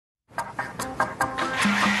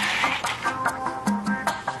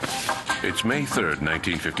It's May 3rd,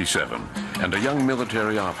 1957, and a young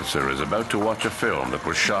military officer is about to watch a film that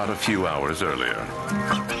was shot a few hours earlier.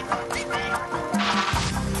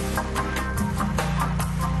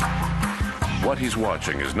 What he's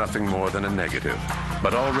watching is nothing more than a negative,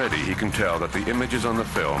 but already he can tell that the images on the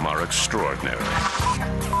film are extraordinary.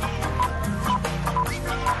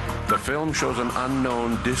 The film shows an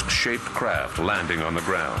unknown disc-shaped craft landing on the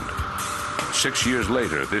ground. 6 years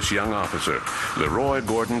later, this young officer, Leroy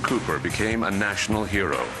Gordon Cooper, became a national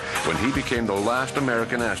hero when he became the last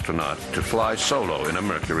American astronaut to fly solo in a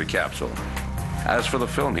Mercury capsule. As for the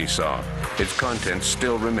film he saw, its contents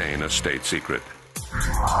still remain a state secret.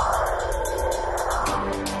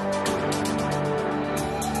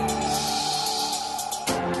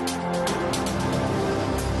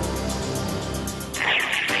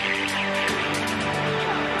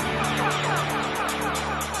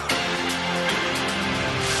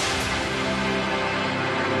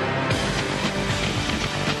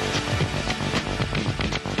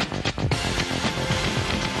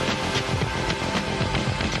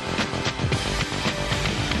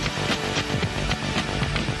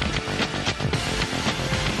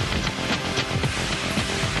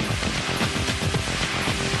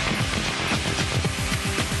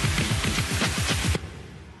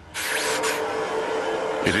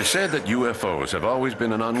 It is said that UFOs have always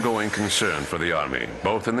been an ongoing concern for the Army,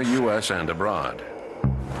 both in the U.S. and abroad.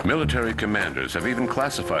 Military commanders have even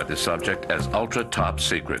classified the subject as ultra-top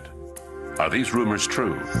secret. Are these rumors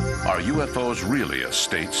true? Are UFOs really a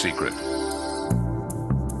state secret?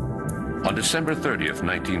 On December 30th,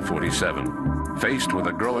 1947, faced with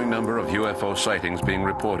a growing number of UFO sightings being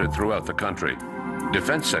reported throughout the country,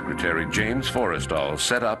 Defense Secretary James Forrestal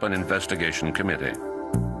set up an investigation committee.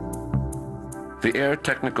 The Air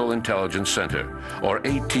Technical Intelligence Center, or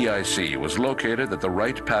ATIC, was located at the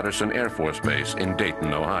Wright-Patterson Air Force Base in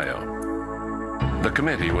Dayton, Ohio. The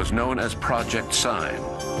committee was known as Project Sign.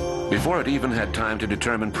 Before it even had time to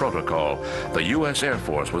determine protocol, the U.S. Air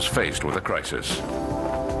Force was faced with a crisis.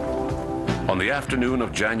 On the afternoon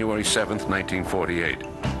of January 7th, 1948,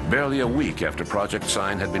 barely a week after Project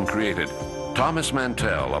Sign had been created, Thomas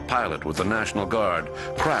Mantell, a pilot with the National Guard,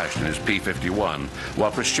 crashed in his P-51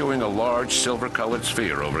 while pursuing a large silver-colored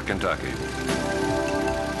sphere over Kentucky.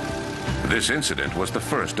 This incident was the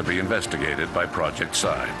first to be investigated by Project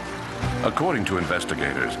Sign. According to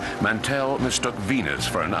investigators, Mantell mistook Venus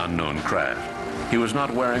for an unknown craft. He was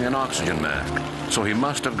not wearing an oxygen mask, so he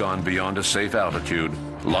must have gone beyond a safe altitude,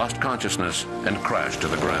 lost consciousness, and crashed to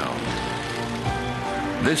the ground.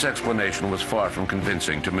 This explanation was far from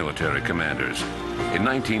convincing to military commanders. In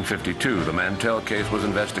 1952, the Mantell case was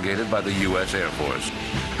investigated by the U.S. Air Force,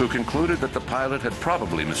 who concluded that the pilot had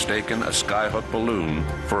probably mistaken a skyhook balloon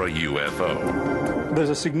for a UFO.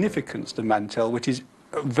 There's a significance to Mantell which is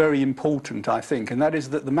very important, I think, and that is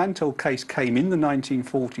that the Mantell case came in the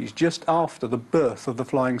 1940s, just after the birth of the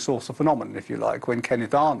flying saucer phenomenon, if you like, when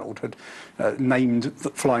Kenneth Arnold had named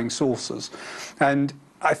the flying saucers. And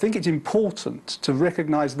I think it's important to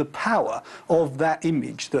recognise the power of that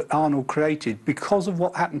image that Arnold created because of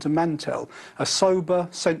what happened to Mantell, a sober,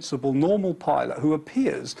 sensible, normal pilot who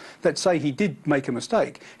appears, let's say he did make a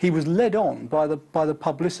mistake, he was led on by the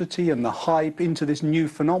publicity and the hype into this new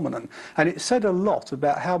phenomenon. And it said a lot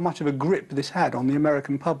about how much of a grip this had on the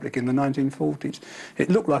American public in the 1940s.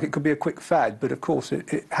 It looked like it could be a quick fad, but of course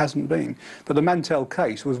it hasn't been. But the Mantell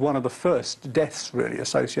case was one of the first deaths really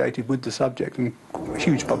associated with the subject, and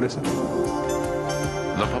huge publicity.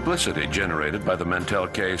 The publicity generated by the Mantell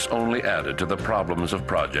case only added to the problems of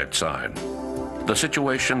Project Sign. The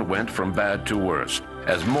situation went from bad to worse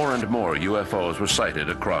as more and more UFOs were sighted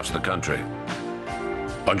across the country.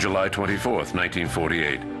 On July 24th,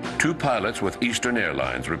 1948, two pilots with Eastern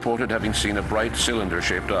Airlines reported having seen a bright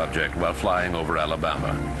cylinder-shaped object while flying over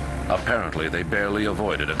Alabama. Apparently, they barely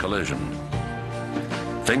avoided a collision.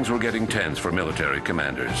 Things were getting tense for military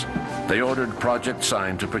commanders. They ordered Project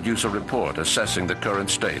Sign to produce a report assessing the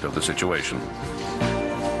current state of the situation.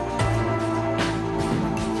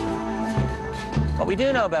 What we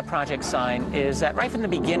do know about Project Sign is that right from the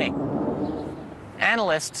beginning,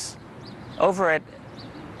 analysts over at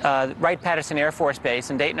Wright-Patterson Air Force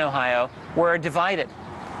Base in Dayton, Ohio, were divided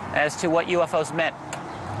as to what UFOs meant.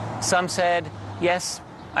 Some said, yes,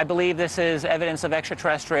 I believe this is evidence of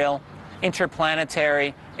extraterrestrial,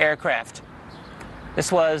 interplanetary aircraft.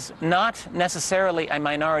 This was not necessarily a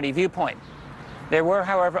minority viewpoint. There were,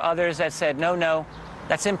 however, others that said, no, no,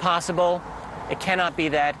 that's impossible. It cannot be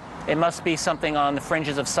that. It must be something on the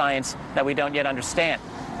fringes of science that we don't yet understand.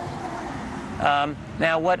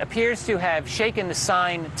 Now, what appears to have shaken the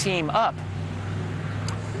Sign team up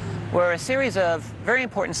were a series of very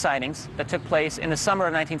important sightings that took place in the summer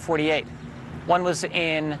of 1948. One was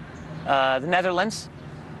in the Netherlands,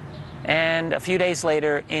 and a few days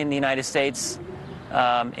later in the United States,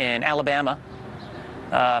 in Alabama,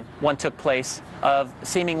 one took place of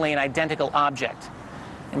seemingly an identical object.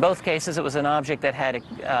 In both cases, it was an object that had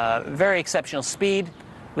a very exceptional speed,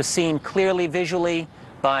 was seen clearly visually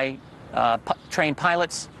by trained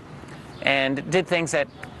pilots, and did things that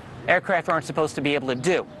aircraft aren't supposed to be able to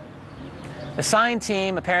do. The science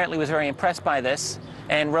team apparently was very impressed by this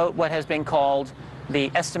and wrote what has been called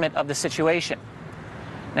the estimate of the situation.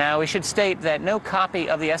 Now, we should state that no copy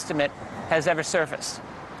of the estimate has ever surfaced.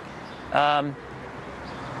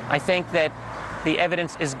 I think that the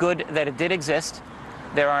evidence is good that it did exist.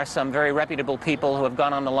 There are some very reputable people who have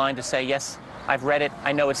gone on the line to say, yes, I've read it,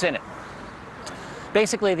 I know it's in it.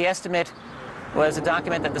 Basically, the estimate was a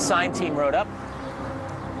document that the science team wrote up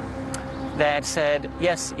that said,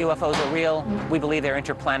 yes, UFOs are real, we believe they're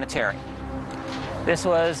interplanetary. This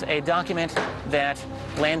was a document that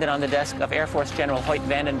landed on the desk of Air Force General Hoyt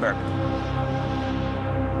Vandenberg.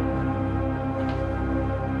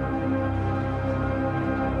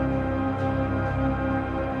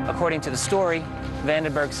 According to the story,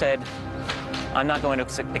 Vandenberg said, I'm not going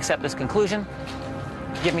to accept this conclusion.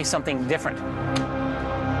 Give me something different.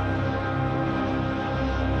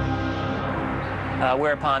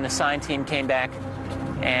 Whereupon the science team came back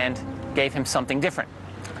and gave him something different.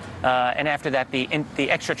 And after that,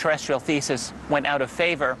 the extraterrestrial thesis went out of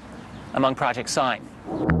favor among Project Sign.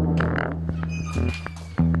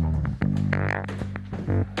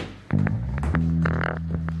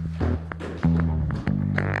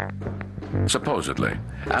 Supposedly,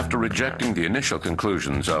 after rejecting the initial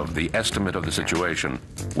conclusions of the estimate of the situation,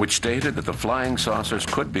 which stated that the flying saucers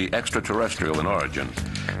could be extraterrestrial in origin,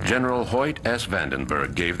 General Hoyt S.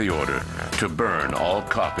 Vandenberg gave the order to burn all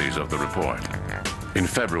copies of the report. In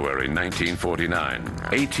February 1949,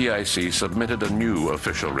 ATIC submitted a new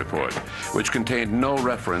official report, which contained no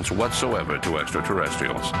reference whatsoever to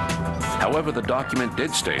extraterrestrials. However, the document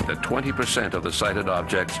did state that 20% of the sighted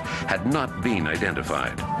objects had not been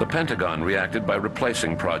identified. The Pentagon reacted by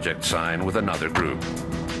replacing Project Sign with another group,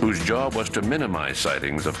 whose job was to minimize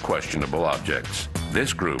sightings of questionable objects.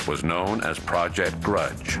 This group was known as Project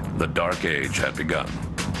Grudge. The Dark Age had begun.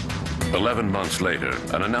 11 months later,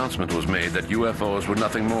 an announcement was made that UFOs were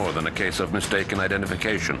nothing more than a case of mistaken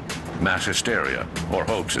identification, mass hysteria, or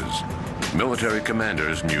hoaxes. Military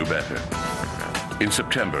commanders knew better. In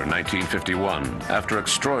September 1951, after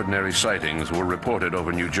extraordinary sightings were reported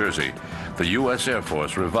over New Jersey, the U.S. Air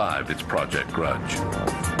Force revived its Project Grudge.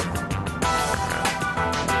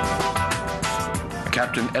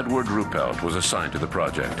 Captain Edward Ruppelt was assigned to the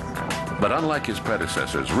project. But unlike his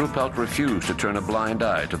predecessors, Ruppelt refused to turn a blind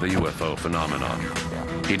eye to the UFO phenomenon.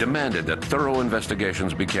 He demanded that thorough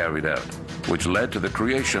investigations be carried out, which led to the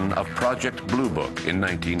creation of Project Blue Book in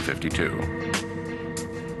 1952.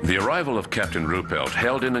 The arrival of Captain Ruppelt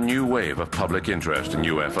held in a new wave of public interest in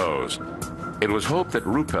UFOs. It was hoped that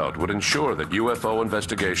Ruppelt would ensure that UFO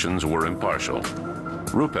investigations were impartial.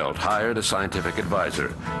 Ruppelt hired a scientific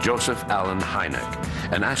advisor, Joseph Allen Hynek,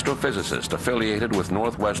 an astrophysicist affiliated with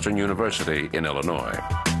Northwestern University in Illinois.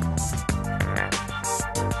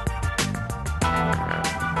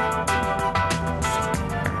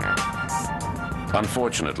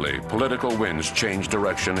 Unfortunately, political winds changed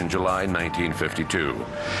direction in July 1952,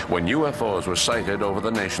 when UFOs were sighted over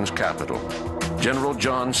the nation's capital. General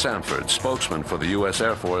John Samford, spokesman for the U.S.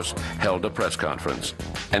 Air Force, held a press conference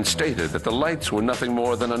and stated that the lights were nothing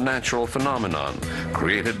more than a natural phenomenon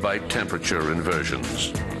created by temperature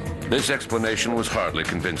inversions. This explanation was hardly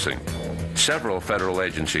convincing. Several federal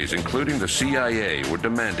agencies, including the CIA, were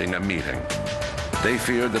demanding a meeting. They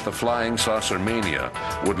feared that the flying saucer mania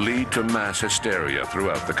would lead to mass hysteria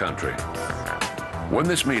throughout the country. When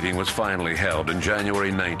this meeting was finally held in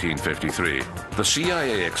January 1953, the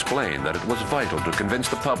CIA explained that it was vital to convince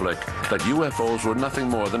the public that UFOs were nothing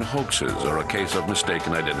more than hoaxes or a case of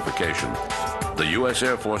mistaken identification. The U.S.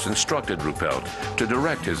 Air Force instructed Ruppelt to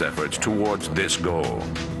direct his efforts towards this goal.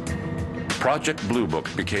 Project Blue Book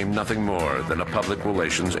became nothing more than a public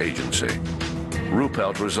relations agency.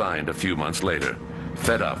 Ruppelt resigned a few months later,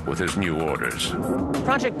 fed up with his new orders.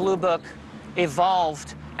 Project Blue Book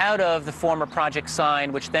evolved out of the former Project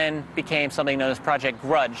Sign, which then became something known as Project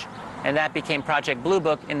Grudge, and that became Project Blue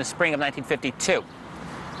Book in the spring of 1952.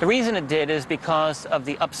 The reason it did is because of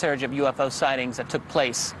the upsurge of UFO sightings that took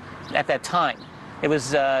place at that time. It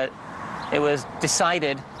was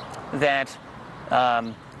decided that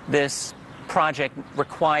this project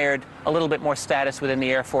required a little bit more status within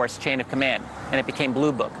the Air Force chain of command, and it became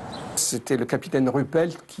Blue Book.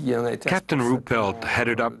 Captain Ruppelt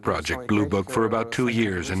headed up Project Blue Book for about 2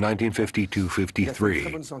 years in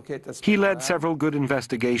 1952-53. He led several good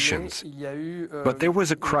investigations, but there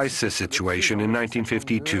was a crisis situation in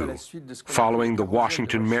 1952, following the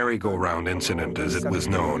Washington merry-go-round incident, as it was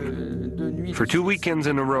known. For 2 weekends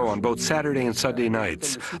in a row, on both Saturday and Sunday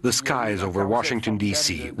nights, the skies over Washington,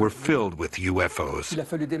 D.C. were filled with UFOs,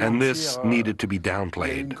 and this needed to be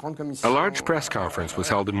downplayed. A large press conference was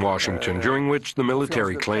held in Washington, during which the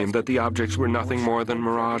military claimed that the objects were nothing more than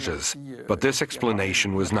mirages, but this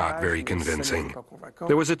explanation was not very convincing.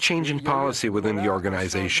 There was a change in policy within the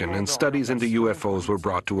organization, and studies into UFOs were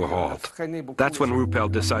brought to a halt. That's when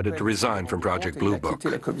Ruppelt decided to resign from Project Blue Book.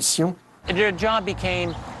 Their job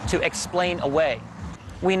became to explain away.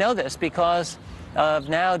 We know this because of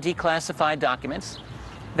now declassified documents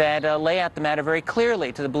that lay out the matter very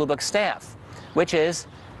clearly to the Blue Book staff, which is,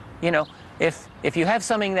 you know, if you have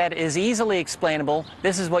something that is easily explainable,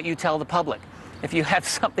 this is what you tell the public. If you have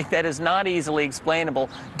something that is not easily explainable,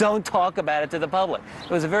 don't talk about it to the public. It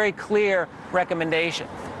was a very clear recommendation.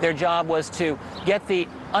 Their job was to get the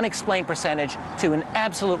unexplained percentage to an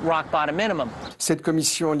absolute rock bottom minimum. The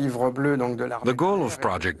goal of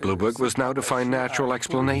Project Blue Book was now to find natural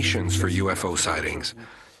explanations for UFO sightings.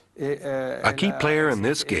 A key player in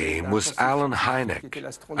this game was Allen Hynek,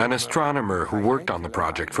 an astronomer who worked on the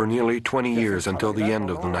project for nearly 20 years until the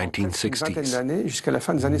end of the 1960s.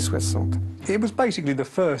 It was basically the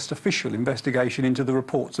first official investigation into the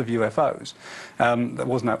reports of UFOs. There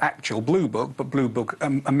was no actual Blue Book, but Blue Book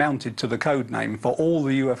amounted to the code name for all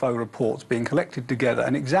the UFO reports being collected together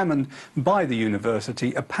and examined by the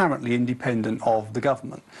university, apparently independent of the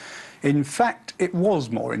government. In fact, it was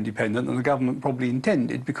more independent than the government probably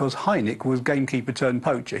intended, because Hynek was gamekeeper turned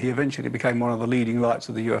poacher. He eventually became one of the leading lights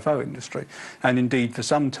of the UFO industry, and indeed for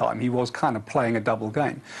some time he was kind of playing a double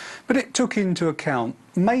game. But it took into account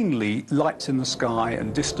mainly lights in the sky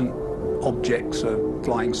and distant objects,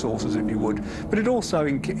 flying saucers if you would, but it also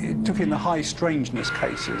it took in the high strangeness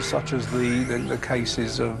cases, such as the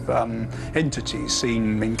cases of entities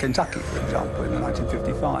seen in Kentucky, for example, in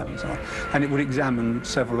 1955 and so on, and it would examine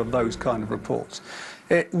several of those kind of reports.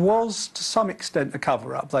 It was to some extent a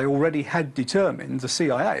cover-up. They already had determined, the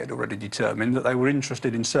CIA had already determined, that they were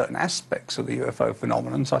interested in certain aspects of the UFO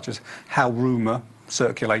phenomenon, such as how rumour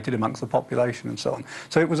circulated amongst the population and so on.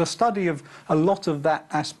 So it was a study of a lot of that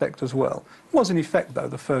aspect as well. It was in effect, though,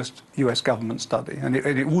 the first US government study, and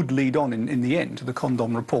it would lead on in the end to the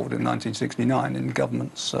Condon Report in 1969 in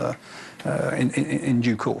government's in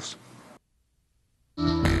due course.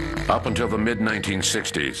 Up until the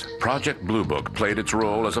mid-1960s, Project Blue Book played its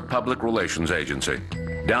role as a public relations agency,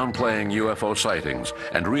 downplaying UFO sightings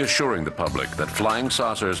and reassuring the public that flying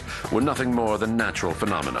saucers were nothing more than natural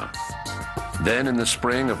phenomena. Then, in the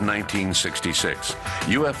spring of 1966,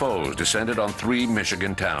 UFOs descended on 3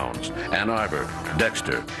 Michigan towns: Ann Arbor,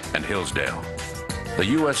 Dexter, and Hillsdale. The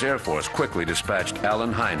U.S. Air Force quickly dispatched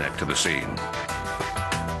Allen Hynek to the scene.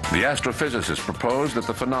 The astrophysicist proposed that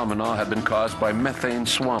the phenomena had been caused by methane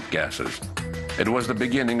swamp gases. It was the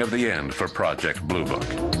beginning of the end for Project Blue Book.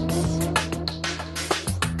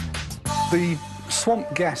 The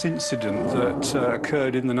swamp gas incident that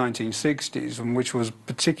occurred in the 1960s, and which was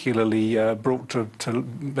particularly brought to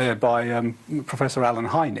bear by Professor Allen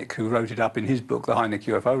Hynek, who wrote it up in his book, The Hynek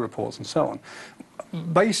UFO Reports and so on.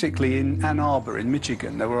 Basically, in Ann Arbor, in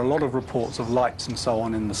Michigan, there were a lot of reports of lights and so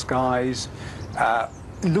on in the skies.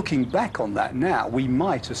 Looking back on that now, we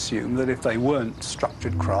might assume that if they weren't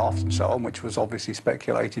structured craft and so on, which was obviously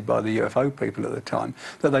speculated by the UFO people at the time,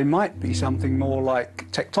 that they might be something more like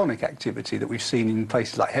tectonic activity that we've seen in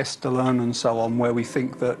places like Hessdalen and so on, where we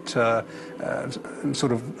think that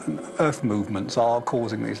sort of earth movements are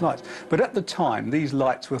causing these lights. But at the time, these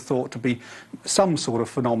lights were thought to be some sort of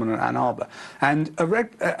phenomenon in Ann Arbor. And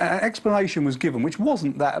an explanation was given, which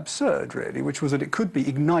wasn't that absurd, really, which was that it could be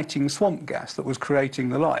igniting swamp gas that was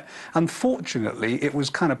creating the light. Unfortunately, it was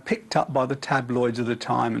kind of picked up by the tabloids of the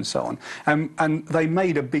time and so on, and they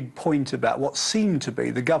made a big point about what seemed to be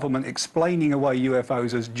the government explaining away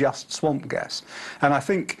UFOs as just swamp gas. And I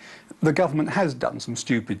think the government has done some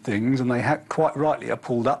stupid things, and they quite rightly are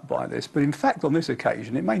pulled up by this, but in fact on this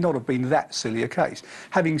occasion it may not have been that silly a case.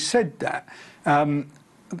 Having said that,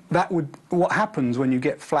 what happens when you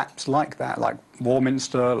get flaps like that, like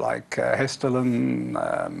Warminster, like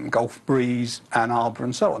Hesterland, Gulf Breeze, Ann Arbor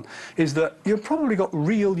and so on, is that you've probably got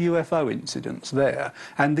real UFO incidents there,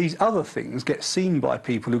 and these other things get seen by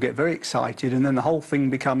people who get very excited, and then the whole thing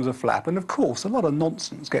becomes a flap, and of course a lot of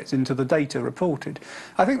nonsense gets into the data reported.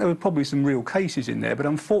 I think there were probably some real cases in there, but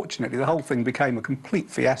unfortunately the whole thing became a complete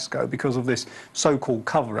fiasco because of this so-called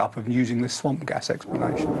cover-up of using this swamp gas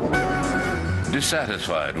explanation.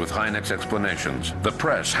 Dissatisfied with Hynek's explanations, the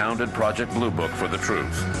press hounded Project Blue Book for the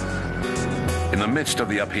truth. In the midst of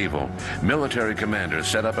the upheaval, military commanders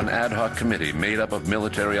set up an ad hoc committee made up of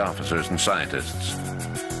military officers and scientists.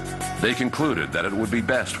 They concluded that it would be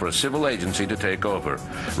best for a civil agency to take over,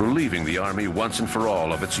 relieving the Army once and for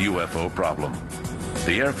all of its UFO problem.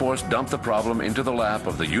 The Air Force dumped the problem into the lap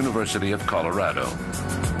of the University of Colorado.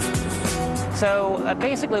 So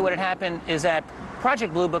basically what had happened is that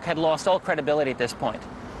Project Blue Book had lost all credibility at this point.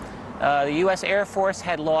 The U.S. Air Force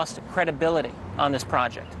had lost credibility on this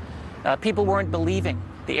project. People weren't believing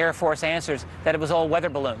the Air Force answers that it was all weather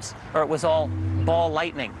balloons, or it was all ball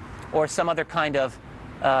lightning, or some other kind of,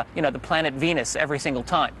 the planet Venus every single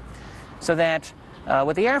time. So that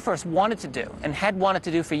what the Air Force wanted to do, and had wanted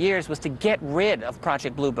to do for years, was to get rid of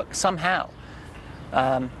Project Blue Book somehow.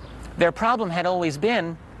 Their problem had always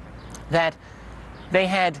been that they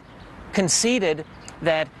had conceded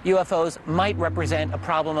that UFOs might represent a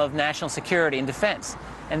problem of national security and defense,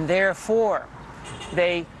 and therefore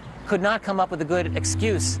they could not come up with a good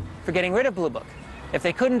excuse for getting rid of Blue Book. If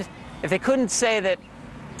they couldn't say that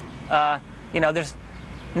there's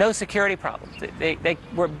no security problems, they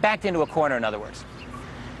were backed into a corner, in other words.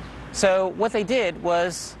 So what they did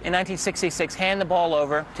was, in 1966, hand the ball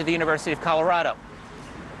over to the University of Colorado,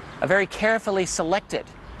 a very carefully selected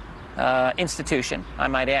institution, I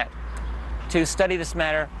might add, to study this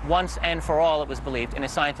matter once and for all, it was believed, in a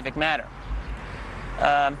scientific manner.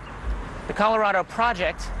 The Colorado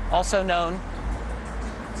Project, also known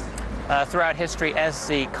throughout history as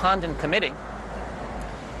the Condon Committee,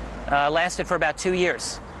 lasted for about 2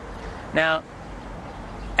 years. Now,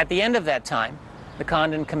 at the end of that time, the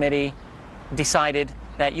Condon Committee decided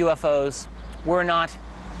that UFOs were not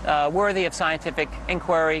worthy of scientific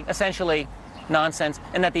inquiry, essentially nonsense,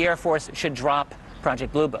 and that the Air Force should drop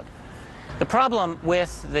Project Blue Book. The problem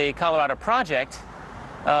with the Colorado Project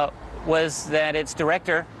was that its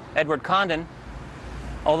director, Edward Condon,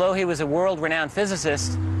 although he was a world-renowned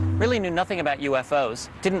physicist, really knew nothing about UFOs,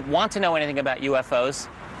 didn't want to know anything about UFOs,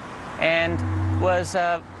 and was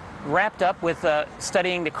wrapped up with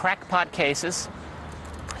studying the crackpot cases,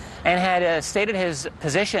 and had stated his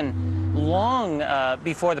position long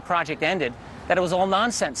before the project ended, that it was all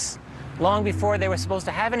nonsense. Long before they were supposed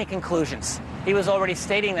to have any conclusions, he was already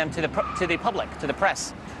stating them to the public, to the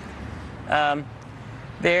press.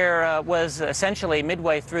 There was essentially,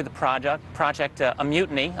 midway through the project a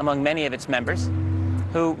mutiny among many of its members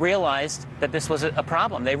who realized that this was a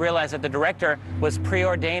problem. They realized that the director was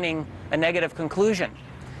preordaining a negative conclusion.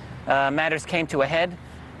 Matters came to a head,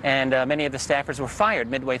 and many of the staffers were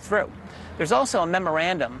fired midway through. There's also a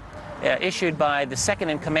memorandum issued by the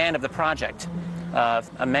second-in-command of the project,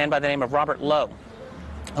 a man by the name of Robert Lowe,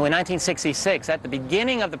 who in 1966, at the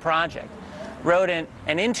beginning of the project, wrote an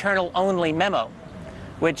internal-only memo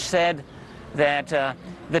which said that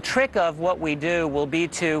the trick of what we do will be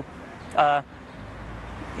to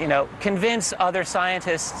convince other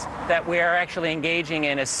scientists that we are actually engaging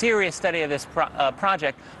in a serious study of this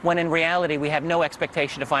project, when in reality we have no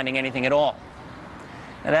expectation of finding anything at all.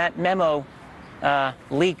 Now, that memo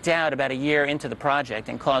leaked out about a year into the project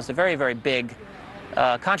and caused a very, very big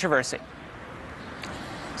controversy.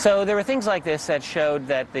 So there were things like this that showed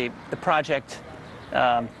that the project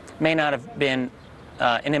may not have been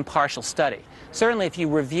an impartial study. Certainly, if you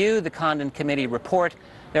review the Condon Committee report,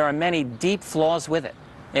 there are many deep flaws with it.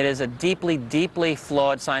 It is a deeply, deeply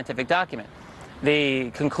flawed scientific document. The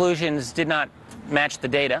conclusions did not match the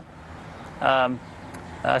data.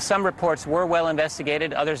 Some reports were well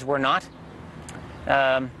investigated, others were not.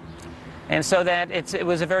 And so that it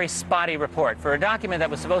was a very spotty report. For a document that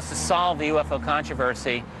was supposed to solve the UFO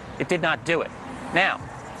controversy, it did not do it. Now,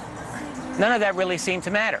 none of that really seemed to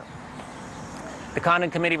matter. The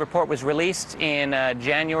Condon Committee report was released in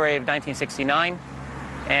January of 1969,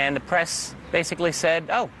 and the press basically said,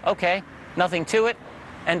 oh, okay, nothing to it,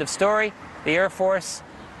 end of story. The Air Force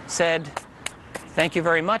said, thank you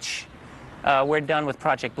very much, we're done with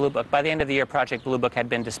Project Blue Book. By the end of the year, Project Blue Book had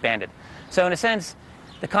been disbanded. So in a sense,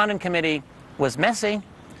 the Condon Committee was messy,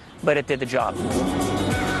 but it did the job.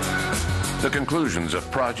 The conclusions of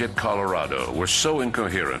Project Colorado were so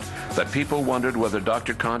incoherent that people wondered whether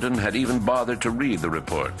Dr. Condon had even bothered to read the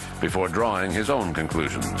report before drawing his own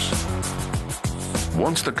conclusions.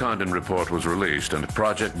 Once the Condon report was released and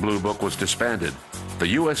Project Blue Book was disbanded, the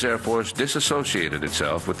U.S. Air Force disassociated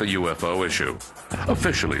itself with the UFO issue.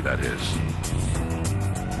 Officially, that is.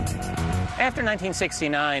 After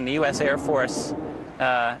 1969, the U.S. Air Force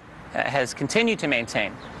has continued to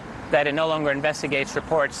maintain that it no longer investigates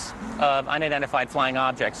reports of unidentified flying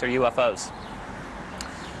objects, or UFOs.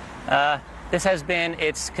 This has been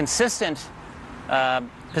its consistent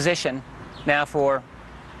position now for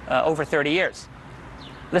over 30 years.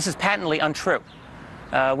 This is patently untrue.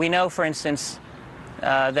 We know, for instance,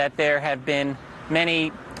 that there have been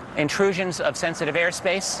many intrusions of sensitive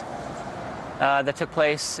airspace that took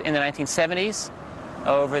place in the 1970s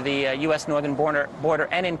over the U.S. northern border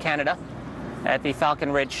and in Canada at the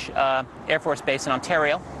Falcon Ridge Air Force Base in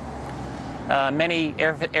Ontario. Many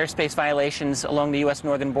airspace violations along the U.S.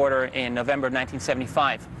 northern border in November of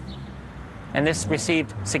 1975. And this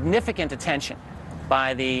received significant attention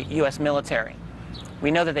by the U.S. military.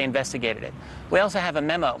 We know that they investigated it. We also have a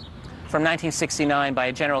memo from 1969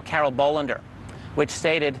 by General Carol Bolender, which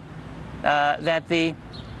stated that the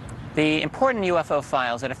important UFO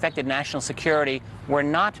files that affected national security were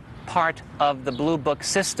not part of the Blue Book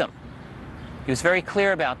system. He was very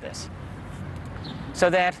clear about this.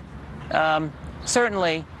 So that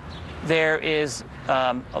certainly there is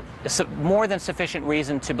more than sufficient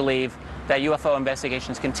reason to believe that UFO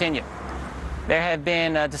investigations continue. There have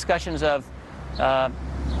been discussions of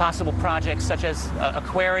possible projects such as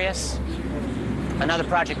Aquarius, another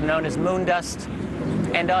project known as Moondust,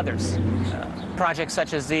 and others. Projects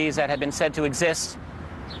such as these that have been said to exist,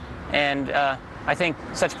 and I think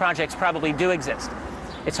such projects probably do exist.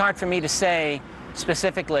 It's hard for me to say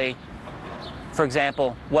specifically, for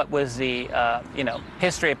example, what was the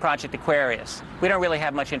history of Project Aquarius. We don't really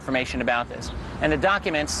have much information about this. And the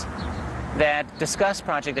documents that discuss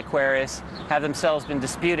Project Aquarius have themselves been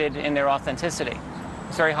disputed in their authenticity.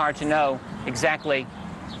 It's very hard to know exactly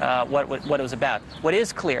what it was about. What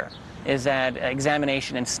is clear is that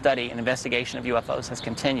examination and study and investigation of UFOs has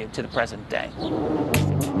continued to the present day.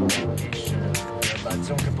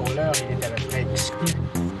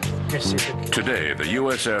 Today, the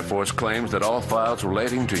U.S. Air Force claims that all files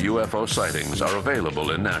relating to UFO sightings are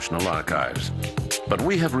available in national archives. But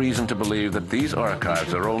we have reason to believe that these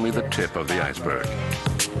archives are only the tip of the iceberg.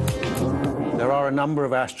 There are a number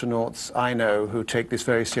of astronauts I know who take this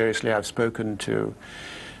very seriously. I've spoken to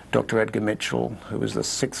Dr. Edgar Mitchell, who was the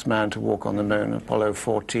sixth man to walk on the moon, Apollo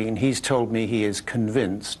 14. He's told me he is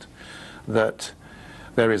convinced that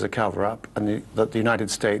there is a cover-up, and that the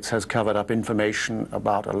United States has covered up information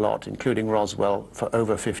about a lot, including Roswell, for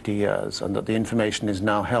over 50 years, and that the information is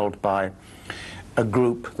now held by a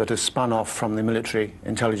group that has spun off from the military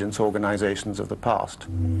intelligence organizations of the past.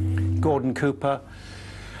 Gordon Cooper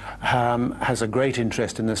has a great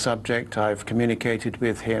interest in the subject. I've communicated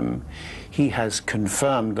with him. He has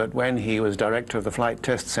confirmed that when he was director of the Flight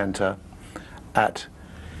Test Center at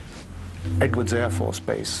Edwards Air Force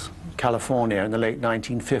Base, California, in the late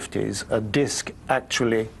 1950s, a disc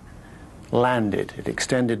actually landed. It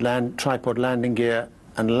extended tripod landing gear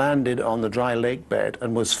and landed on the dry lake bed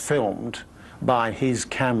and was filmed by his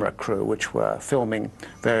camera crew, which were filming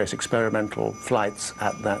various experimental flights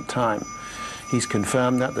at that time. He's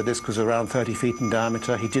confirmed that the disc was around 30 feet in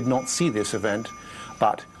diameter. He did not see this event,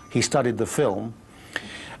 but he studied the film,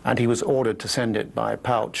 and he was ordered to send it by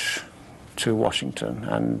pouch to Washington,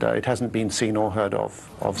 and it hasn't been seen or heard of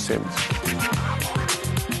since.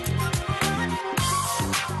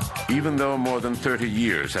 Even though more than 30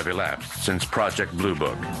 years have elapsed since Project Blue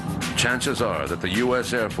Book, chances are that the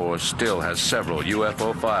U.S. Air Force still has several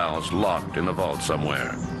UFO files locked in a vault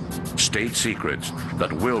somewhere. State secrets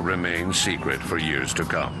that will remain secret for years to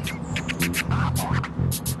come.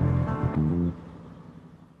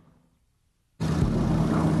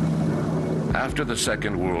 After the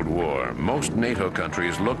Second World War, most NATO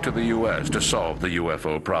countries looked to the U.S. to solve the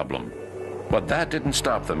UFO problem. But that didn't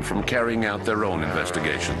stop them from carrying out their own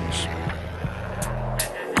investigations.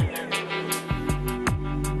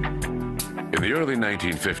 In the early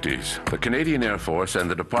 1950s, the Canadian Air Force and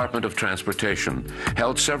the Department of Transportation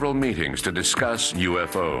held several meetings to discuss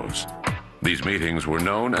UFOs. These meetings were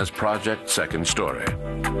known as Project Second Story.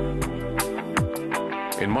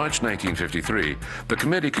 In March 1953, the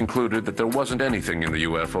committee concluded that there wasn't anything in the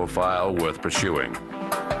UFO file worth pursuing.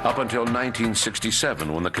 Up until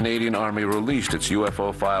 1967, when the Canadian Army released its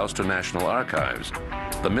UFO files to national archives,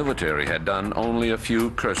 the military had done only a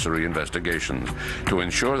few cursory investigations to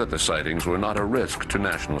ensure that the sightings were not a risk to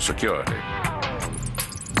national security.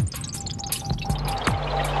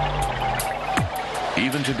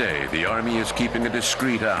 Even today, the Army is keeping a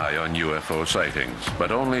discreet eye on UFO sightings,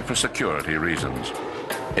 but only for security reasons.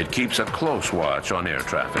 It keeps a close watch on air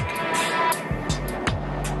traffic.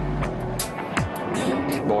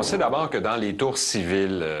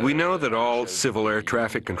 We know that all civil air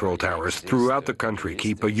traffic control towers throughout the country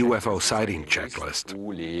keep a UFO sighting checklist.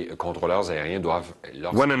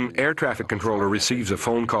 When an air traffic controller receives a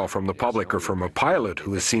phone call from the public or from a pilot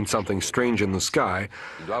who has seen something strange in the sky,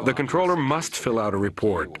 the controller must fill out a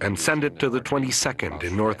report and send it to the 22nd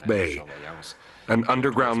in North Bay, an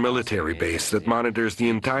underground military base that monitors the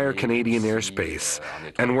entire Canadian airspace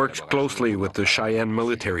and works closely with the Cheyenne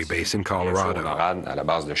military base in Colorado.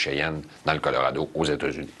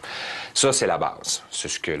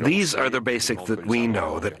 These are the basics that we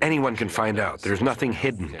know, that anyone can find out. There's nothing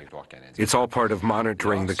hidden. It's all part of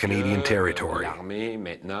monitoring the Canadian territory.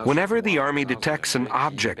 Whenever the Army detects an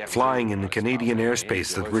object flying in the Canadian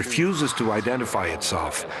airspace that refuses to identify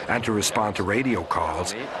itself and to respond to radio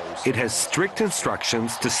calls, it has strict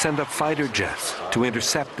instructions to send up fighter jets to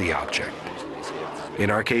intercept the object. In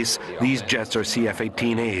our case, these jets are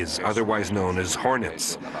CF-18As, otherwise known as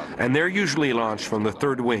Hornets, and they're usually launched from the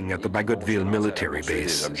 3rd Wing at the Bagotville military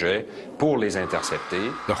base. The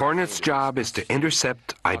Hornets' job is to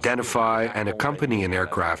intercept, identify, and accompany an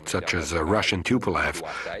aircraft such as a Russian Tupolev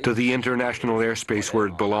to the international airspace where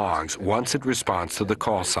it belongs once it responds to the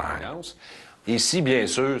call sign. If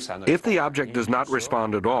the object does not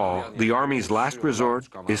respond at all, the Army's last resort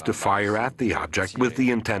is to fire at the object with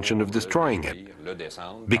the intention of destroying it,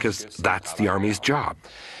 because that's the Army's job.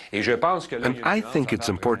 And I think it's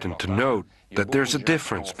important to note that there's a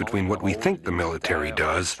difference between what we think the military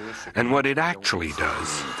does and what it actually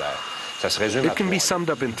does. It can be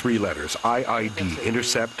summed up in 3 letters: IID,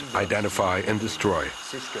 intercept, identify, and destroy.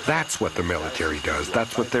 That's what the military does.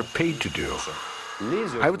 That's what they're paid to do.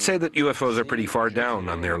 I would say that UFOs are pretty far down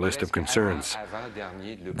on their list of concerns.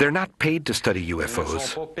 They're not paid to study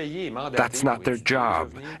UFOs. That's not their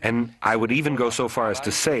job. And I would even go so far as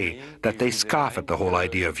to say that they scoff at the whole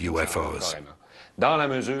idea of UFOs.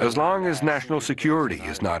 As long as national security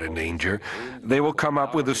is not in danger, they will come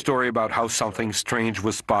up with a story about how something strange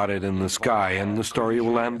was spotted in the sky, and the story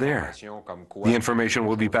will end there. The information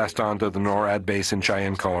will be passed on to the NORAD base in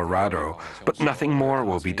Cheyenne, Colorado, but nothing more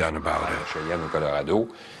will be done about it.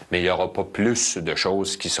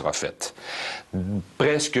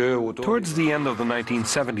 Towards the end of the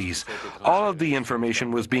 1970s, all of the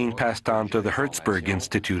information was being passed on to the Hertzberg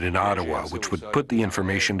Institute in Ottawa, which would put the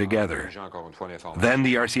information together. Then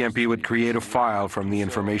the RCMP would create a file from the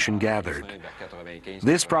information gathered.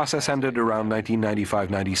 This process ended around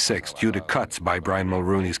 1995-96 due to cuts by Brian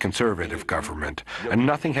Mulroney's Conservative government, and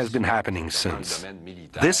nothing has been happening since.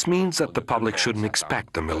 This means that the public shouldn't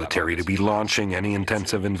expect the military to be launching any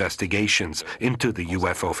intensive investigations into the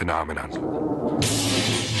UFO phenomenon.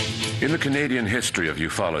 In the Canadian history of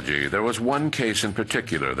ufology, there was one case in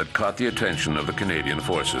particular that caught the attention of the Canadian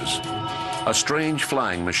forces. A strange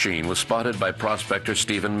flying machine was spotted by prospector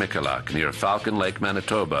Stephen Michalak near Falcon Lake,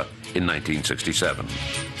 Manitoba in 1967.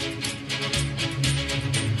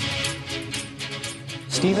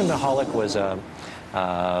 Stephen Michalak was an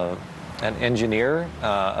engineer,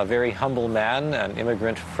 a very humble man, an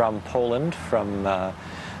immigrant from Poland from the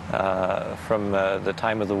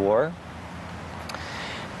time of the war.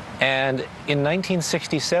 And in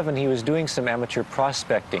 1967, he was doing some amateur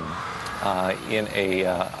prospecting in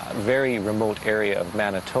a very remote area of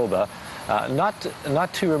Manitoba,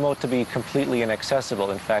 not too remote to be completely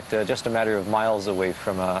inaccessible. In fact, just a matter of miles away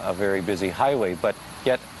from a very busy highway, but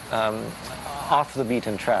yet off the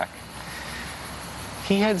beaten track.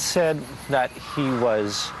 He had said that he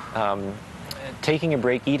was taking a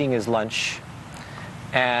break, eating his lunch,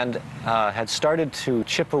 and had started to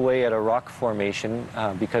chip away at a rock formation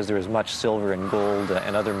because there was much silver and gold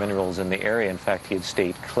and other minerals in the area. In fact, he had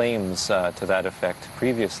staked claims to that effect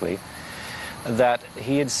previously, that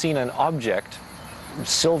he had seen an object,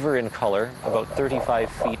 silver in color, about 35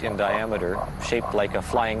 feet in diameter, shaped like a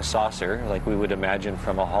flying saucer, like we would imagine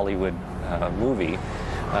from a Hollywood movie,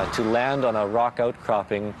 to land on a rock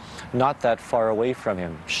outcropping not that far away from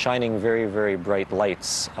him, shining very, very bright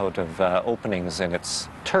lights out of openings in its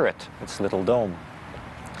turret, its little dome.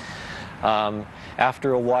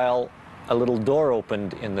 After a while, a little door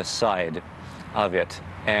opened in the side of it,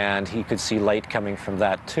 and he could see light coming from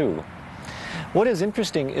that too. What is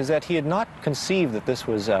interesting is that he had not conceived that this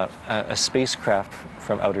was a spacecraft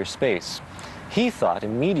from outer space. He thought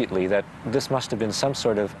immediately that this must have been some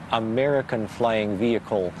sort of American flying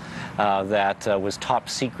vehicle that was top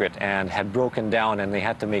secret and had broken down, and they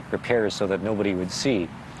had to make repairs so that nobody would see.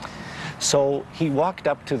 So he walked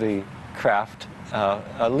up to the craft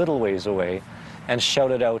a little ways away and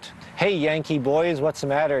shouted out, "Hey, Yankee boys, what's the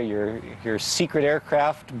matter? Your secret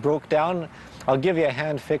aircraft broke down? I'll give you a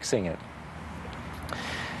hand fixing it."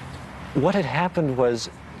 What had happened was,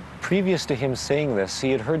 previous to him saying this,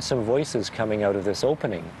 he had heard some voices coming out of this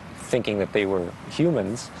opening, thinking that they were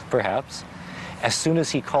humans, perhaps. As soon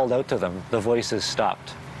as he called out to them, the voices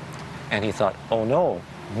stopped. And he thought, oh no,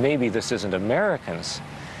 maybe this isn't Americans.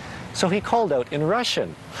 So he called out in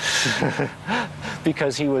Russian,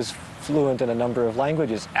 because he was fluent in a number of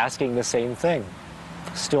languages, asking the same thing.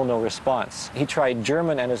 Still no response. He tried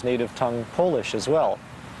German and his native tongue Polish as well.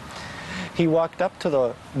 He walked up to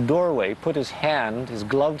the doorway, put his hand, his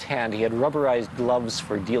gloved hand, he had rubberized gloves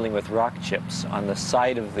for dealing with rock chips, on the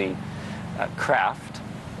side of the craft,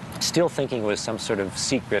 still thinking it was some sort of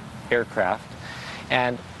secret aircraft,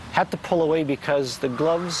 and had to pull away because the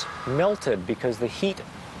gloves melted, because the heat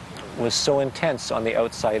was so intense on the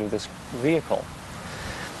outside of this vehicle.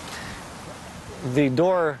 The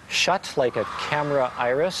door shut like a camera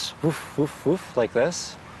iris, woof, woof, woof, like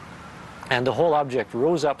this. And the whole object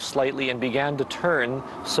rose up slightly and began to turn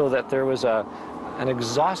so that there was an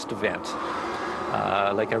exhaust vent,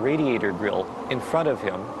 like a radiator grill, in front of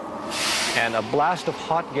him. And a blast of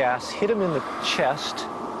hot gas hit him in the chest,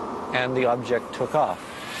 and the object took off.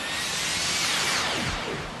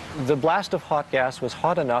 The blast of hot gas was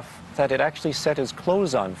hot enough that it actually set his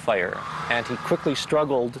clothes on fire, and he quickly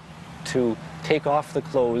struggled to take off the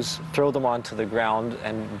clothes, throw them onto the ground,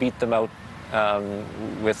 and beat them out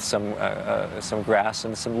with some grass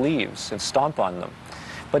and some leaves and stomp on them.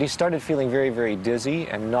 But he started feeling very, very dizzy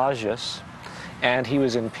and nauseous, and he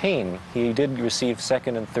was in pain. He did receive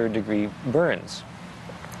 2nd and 3rd degree burns.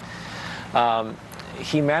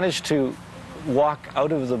 He managed to walk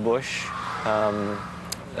out of the bush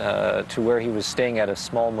to where he was staying at a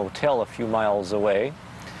small motel a few miles away,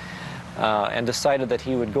 and decided that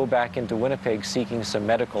he would go back into Winnipeg seeking some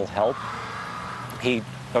medical help. He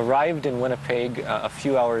arrived in Winnipeg a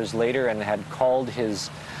few hours later and had called his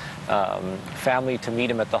family to meet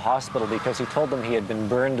him at the hospital because he told them he had been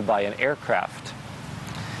burned by an aircraft.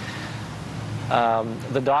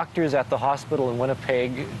 The doctors at the hospital in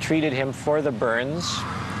Winnipeg treated him for the burns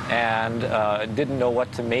and didn't know what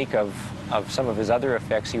to make of some of his other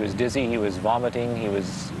effects. He was dizzy, he was vomiting, he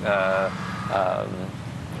was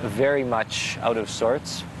very much out of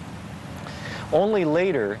sorts. Only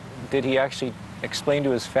later did he actually explain to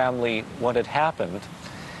his family what had happened,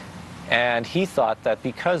 and he thought that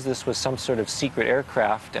because this was some sort of secret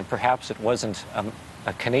aircraft and perhaps it wasn't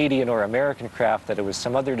a Canadian or American craft, that it was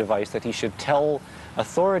some other device, that he should tell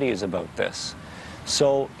authorities about this.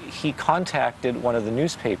 So he contacted one of the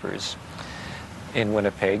newspapers in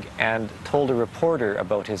Winnipeg and told a reporter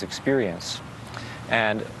about his experience.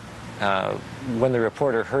 And when the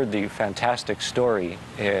reporter heard the fantastic story,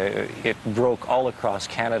 it broke all across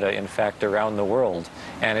Canada, in fact around the world,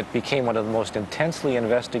 and it became one of the most intensely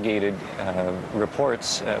investigated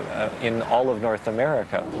reports in all of North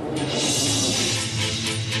America.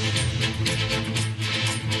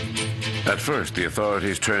 At first, the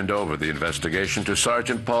authorities turned over the investigation to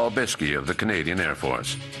Sergeant Paul Biskey of the Canadian Air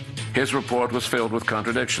Force. His report was filled with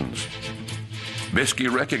contradictions.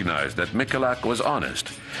 Biskey recognized that Michalak was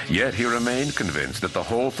honest, yet he remained convinced that the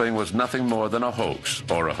whole thing was nothing more than a hoax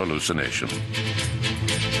or a hallucination.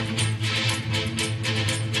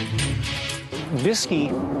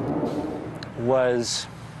 Biskey was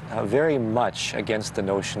very much against the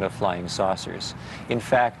notion of flying saucers. In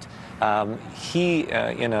fact, he,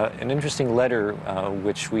 in an interesting letter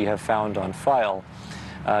which we have found on file,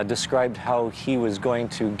 described how he was going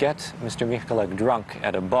to get Mr. Michalak drunk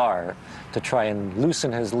at a bar to try and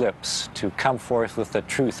loosen his lips to come forth with the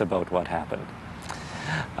truth about what happened.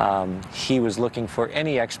 He was looking for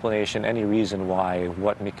any explanation, any reason why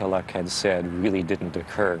what Michalak had said really didn't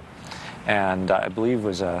occur, and I believe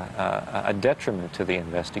was a detriment to the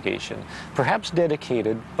investigation. Perhaps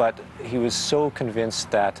dedicated, but he was so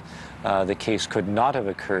convinced that the case could not have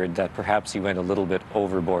occurred that perhaps he went a little bit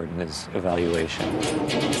overboard in his evaluation.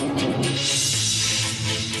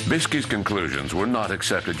 Biskey's conclusions were not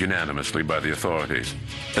accepted unanimously by the authorities,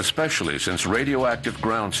 especially since radioactive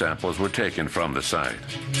ground samples were taken from the site.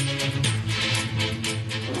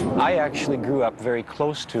 I actually grew up very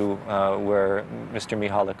close to where Mr.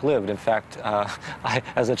 Michalak lived. In fact,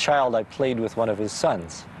 as a child, I played with one of his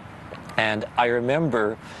sons. And I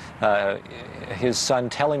remember his son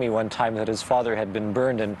telling me one time that his father had been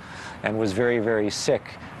burned and was very, very sick,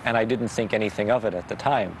 and I didn't think anything of it at the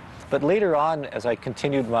time. But later on, as I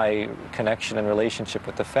continued my connection and relationship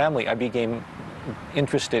with the family, I became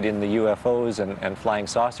interested in the UFOs and flying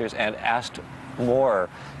saucers and asked more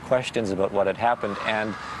questions about what had happened.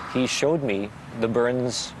 And he showed me the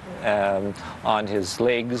burns on his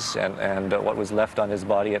legs and what was left on his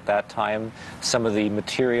body at that time, some of the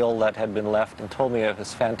material that had been left, and told me of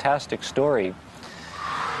this fantastic story.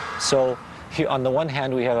 So on the one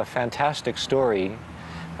hand, we have a fantastic story,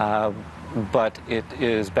 but it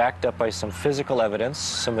is backed up by some physical evidence,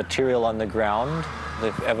 some material on the ground,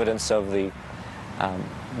 the evidence of the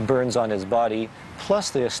burns on his body,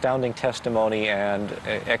 plus the astounding testimony and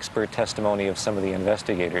expert testimony of some of the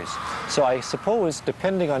investigators. So I suppose,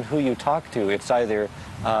 depending on who you talk to, it's either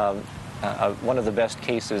one of the best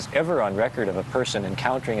cases ever on record of a person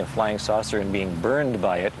encountering a flying saucer and being burned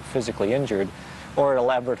by it, physically injured, or an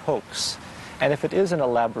elaborate hoax. And if it is an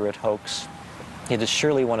elaborate hoax, it is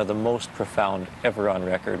surely one of the most profound ever on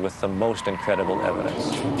record with the most incredible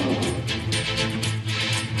evidence.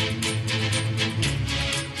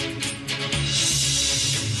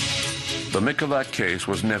 The Michalak case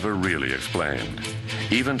was never really explained.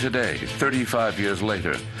 Even today, 35 years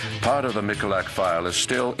later, part of the Michalak file is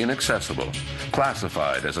still inaccessible,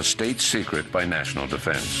 classified as a state secret by National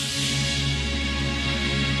Defense.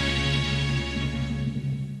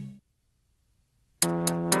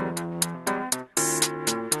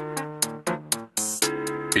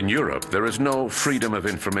 In Europe, there is no Freedom of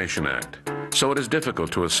Information Act, so it is difficult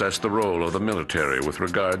to assess the role of the military with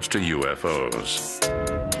regards to UFOs.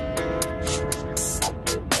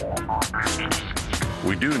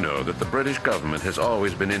 We do know that the British government has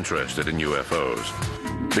always been interested in UFOs.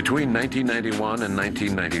 Between 1991 and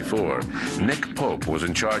 1994, Nick Pope was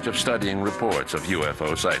in charge of studying reports of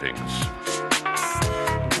UFO sightings.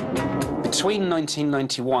 Between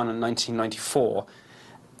 1991 and 1994,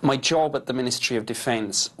 my job at the Ministry of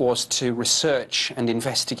Defence was to research and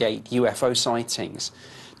investigate UFO sightings,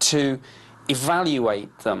 to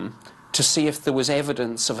evaluate them, to see if there was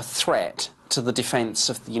evidence of a threat to the defence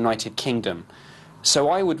of the United Kingdom. So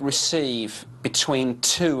I would receive between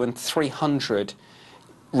 200 and 300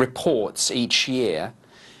 reports each year,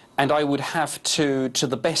 and I would have to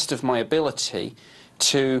the best of my ability,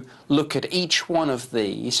 to look at each one of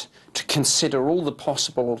these, to consider all the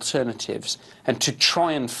possible alternatives, and to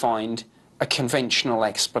try and find a conventional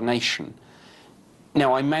explanation.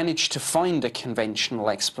 Now, I managed to find a conventional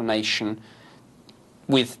explanation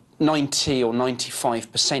with 90 or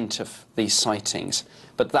 95% of these sightings,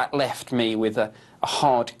 but that left me with a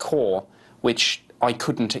hard core which I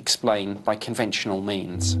couldn't explain by conventional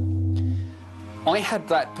means. I had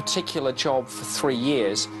that particular job for 3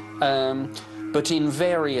 years, but in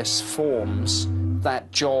various forms,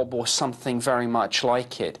 that job or something very much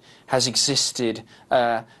like it has existed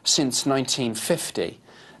since 1950,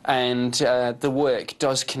 and the work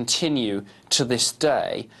does continue to this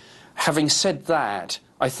day. Having said that,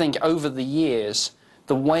 I think over the years,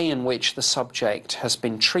 the way in which the subject has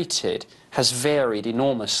been treated has varied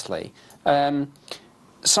enormously.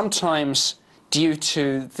 Sometimes due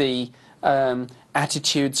to the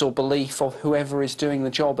attitudes or belief of whoever is doing the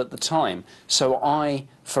job at the time. So I,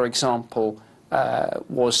 for example,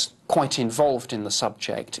 was quite involved in the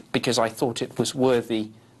subject because I thought it was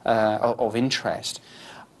worthy of interest.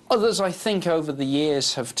 Others, I think, over the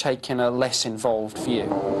years have taken a less involved view.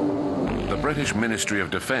 The British Ministry of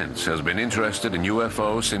Defence has been interested in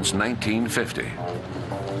UFOs since 1950.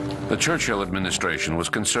 The Churchill administration was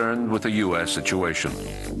concerned with the U.S. situation,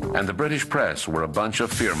 and the British press were a bunch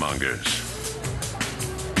of fearmongers.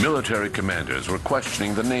 Military commanders were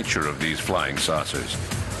questioning the nature of these flying saucers.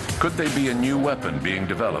 Could they be a new weapon being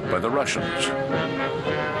developed by the Russians?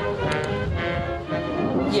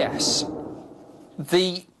 Yes.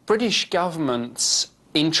 The British government's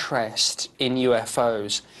interest in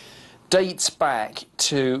UFOs dates back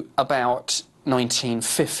to about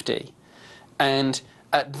 1950, and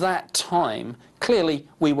at that time clearly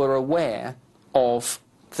we were aware of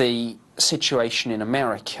the situation in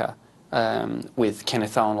America with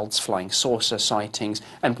Kenneth Arnold's flying saucer sightings,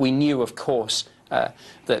 and we knew, of course,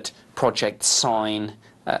 that Project Sign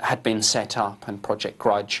had been set up, and Project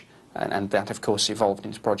Grudge, and that of course evolved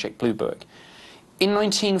into Project Blue Book. In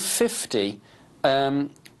 1950,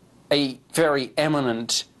 a very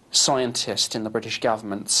eminent scientist in the British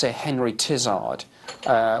government, Sir Henry Tizard,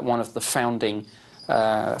 one of the founding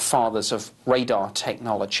fathers of radar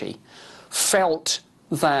technology, felt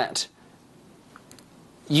that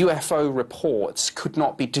UFO reports could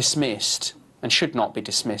not be dismissed and should not be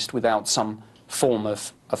dismissed without some form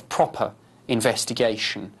of proper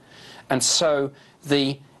investigation. And so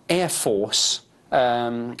the Air Force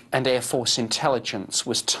and Air Force intelligence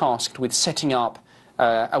was tasked with setting up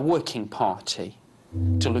a working party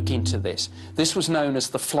to look into this. This was known as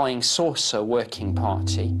the Flying Saucer Working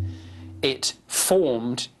Party. It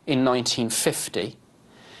formed in 1950,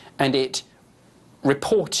 and it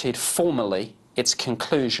reported formally its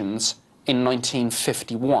conclusions in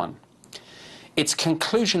 1951. Its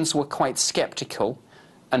conclusions were quite sceptical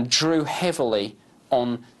and drew heavily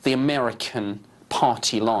on the American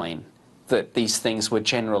party line, that these things were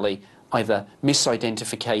generally either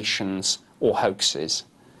misidentifications or hoaxes.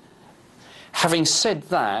 Having said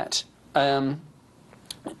that,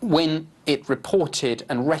 when it reported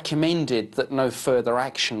and recommended that no further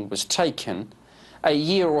action was taken, a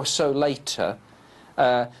year or so later,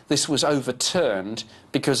 this was overturned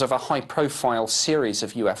because of a high-profile series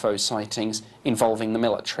of UFO sightings involving the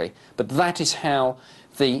military. But that is how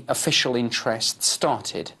the official interest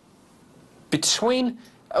started.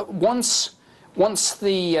 Once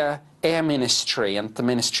the Air Ministry and the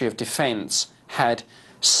Ministry of Defence had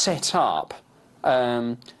set up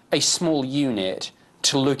a small unit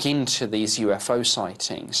to look into these UFO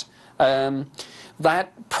sightings,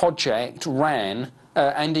 that project ran,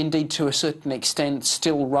 and indeed to a certain extent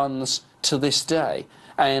still runs to this day.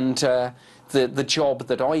 And the job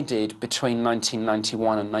that I did between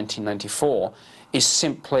 1991 and 1994 is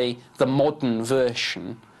simply the modern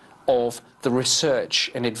version of the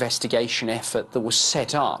research and investigation effort that was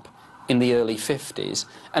set up in the early 50s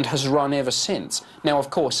and has run ever since. Now, of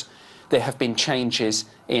course, there have been changes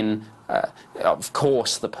in, of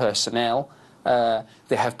course, the personnel. There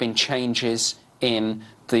have been changes in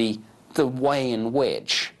the way in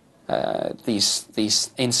which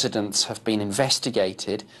these incidents have been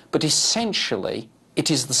investigated, but essentially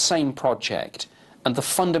it is the same project, and the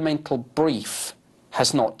fundamental brief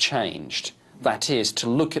has not changed. That is, to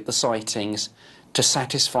look at the sightings, to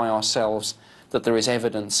satisfy ourselves that there is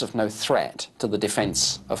evidence of no threat to the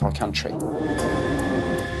defence of our country.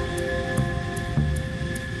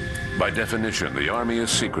 By definition, the Army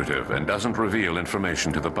is secretive and doesn't reveal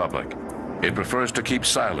information to the public. It prefers to keep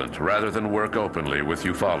silent rather than work openly with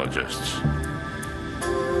ufologists.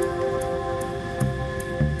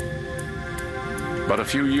 But a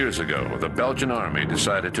few years ago, the Belgian Army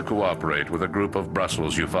decided to cooperate with a group of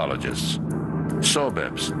Brussels ufologists.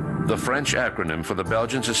 SOBEPS, the French acronym for the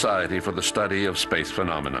Belgian Society for the Study of Space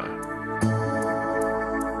Phenomena.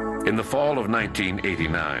 In the fall of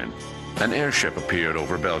 1989, an airship appeared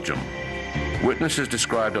over Belgium. Witnesses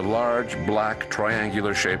described a large, black,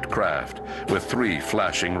 triangular-shaped craft with 3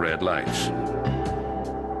 flashing red lights.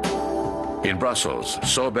 In Brussels,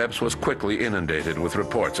 SOBEPS was quickly inundated with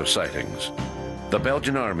reports of sightings. The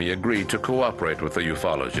Belgian Army agreed to cooperate with the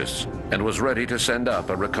ufologists and was ready to send up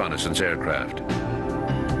a reconnaissance aircraft.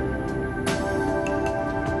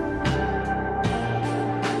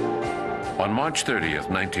 On March 30th,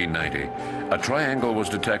 1990, a triangle was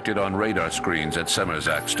detected on radar screens at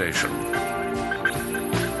Semmerzak Station.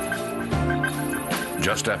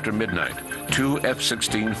 Just after midnight, 2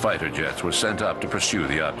 F-16 fighter jets were sent up to pursue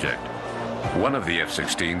the object. One of the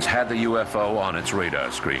F-16s had the UFO on its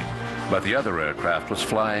radar screen, but the other aircraft was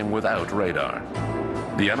flying without radar.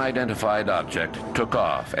 The unidentified object took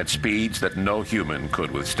off at speeds that no human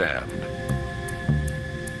could withstand.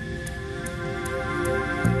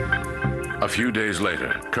 A few days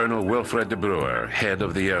later, Colonel Wilfred de Bruer, head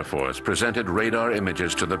of the Air Force, presented radar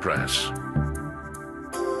images to the press.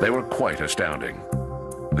 They were quite astounding.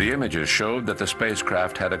 The images showed that the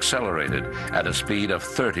spacecraft had accelerated at a speed of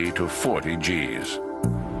 30 to 40 Gs.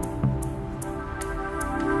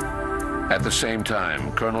 At the same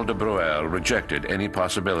time, Colonel de Bruer rejected any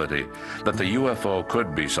possibility that the UFO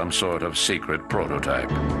could be some sort of secret prototype.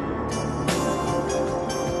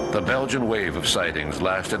 The Belgian wave of sightings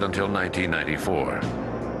lasted until 1994.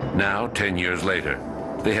 Now, 10 years later,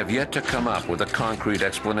 they have yet to come up with a concrete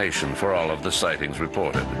explanation for all of the sightings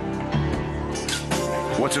reported.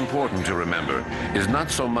 What's important to remember is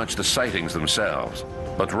not so much the sightings themselves,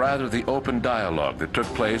 but rather the open dialogue that took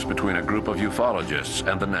place between a group of ufologists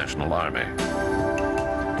and the National Army.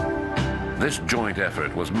 This joint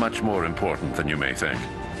effort was much more important than you may think.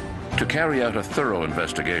 To carry out a thorough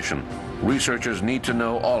investigation, researchers need to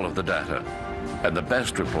know all of the data, and the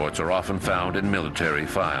best reports are often found in military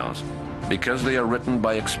files, because they are written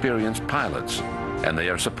by experienced pilots, and they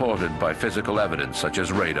are supported by physical evidence such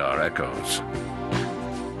as radar echoes.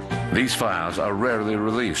 These files are rarely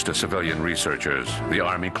released to civilian researchers, the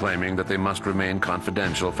Army claiming that they must remain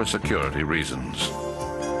confidential for security reasons.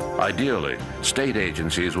 Ideally, state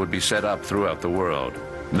agencies would be set up throughout the world,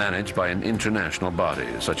 managed by an international body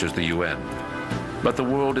such as the UN. But the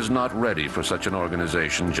world is not ready for such an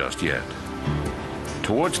organization just yet.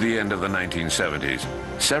 Towards the end of the 1970s,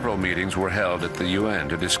 several meetings were held at the UN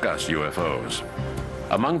to discuss UFOs.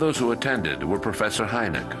 Among those who attended were Professor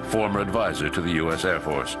Hynek, former advisor to the U.S. Air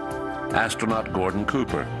Force, astronaut Gordon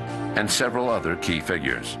Cooper, and several other key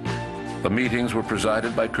figures. The meetings were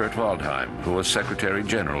presided by Kurt Waldheim, who was Secretary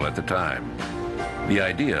General at the time. The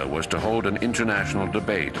idea was to hold an international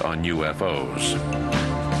debate on UFOs.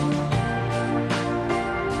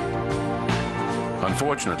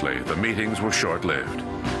 Unfortunately, the meetings were short-lived,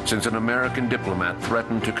 since an American diplomat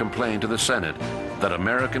threatened to complain to the Senate that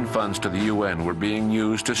American funds to the UN were being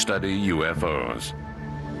used to study UFOs.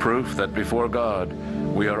 Proof that before God,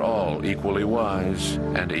 we are all equally wise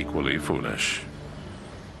and equally foolish.